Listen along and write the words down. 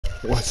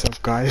What's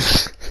up,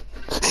 guys?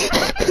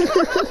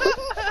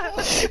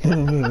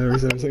 No,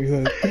 sorry.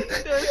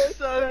 That's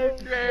so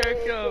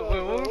crack up,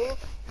 man.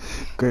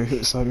 Go,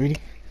 start reading.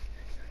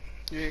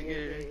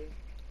 Yeah.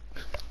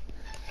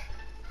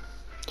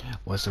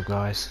 What's up,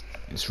 guys?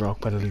 It's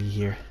RockParaLee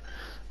here.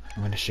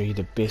 I'm gonna show you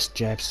the best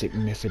jab stick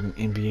method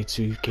in NBA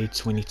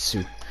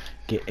 2K22.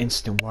 Get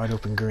instant wide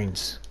open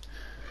greens.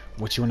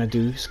 What you wanna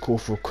do is call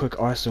for a quick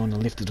ISO on the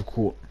left of the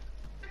court.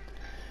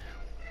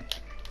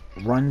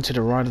 Run to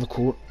the right of the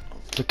court,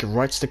 flick your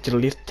right stick to the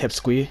left, tap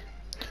square,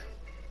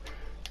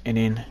 and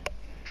then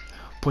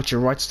put your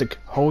right stick,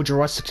 hold your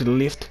right stick to the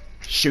left,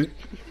 shoot,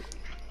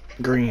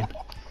 green.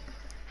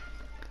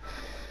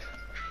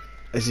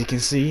 As you can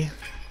see,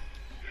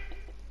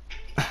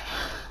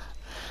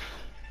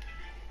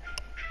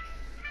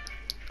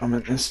 I'm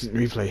an instant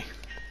replay.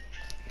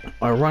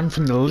 I run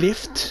from the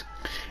left,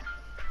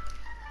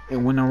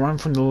 and when I run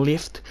from the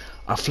left,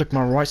 I flick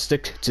my right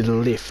stick to the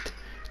left,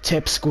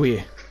 tap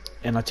square,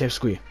 and I tap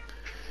square.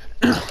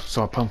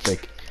 So I pump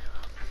fake.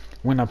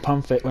 When I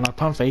pump fake,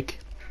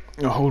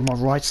 I hold my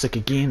right stick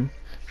again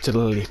to the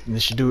left, and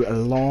this should do a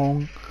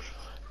long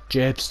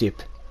jab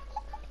step.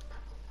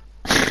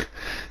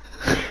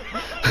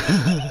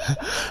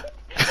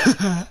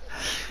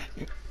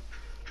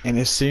 And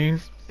as soon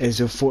as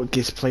your foot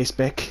gets placed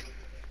back,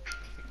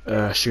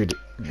 shoot it.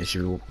 It's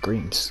your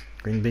greens.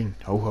 Green bean.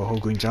 Ho,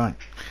 green giant.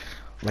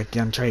 Like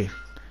young Trey.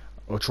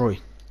 Or Troy.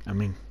 I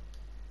mean.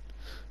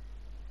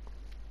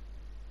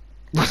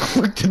 What the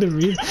fuck did I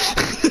read?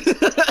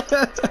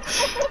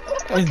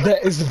 And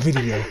that is the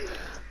video.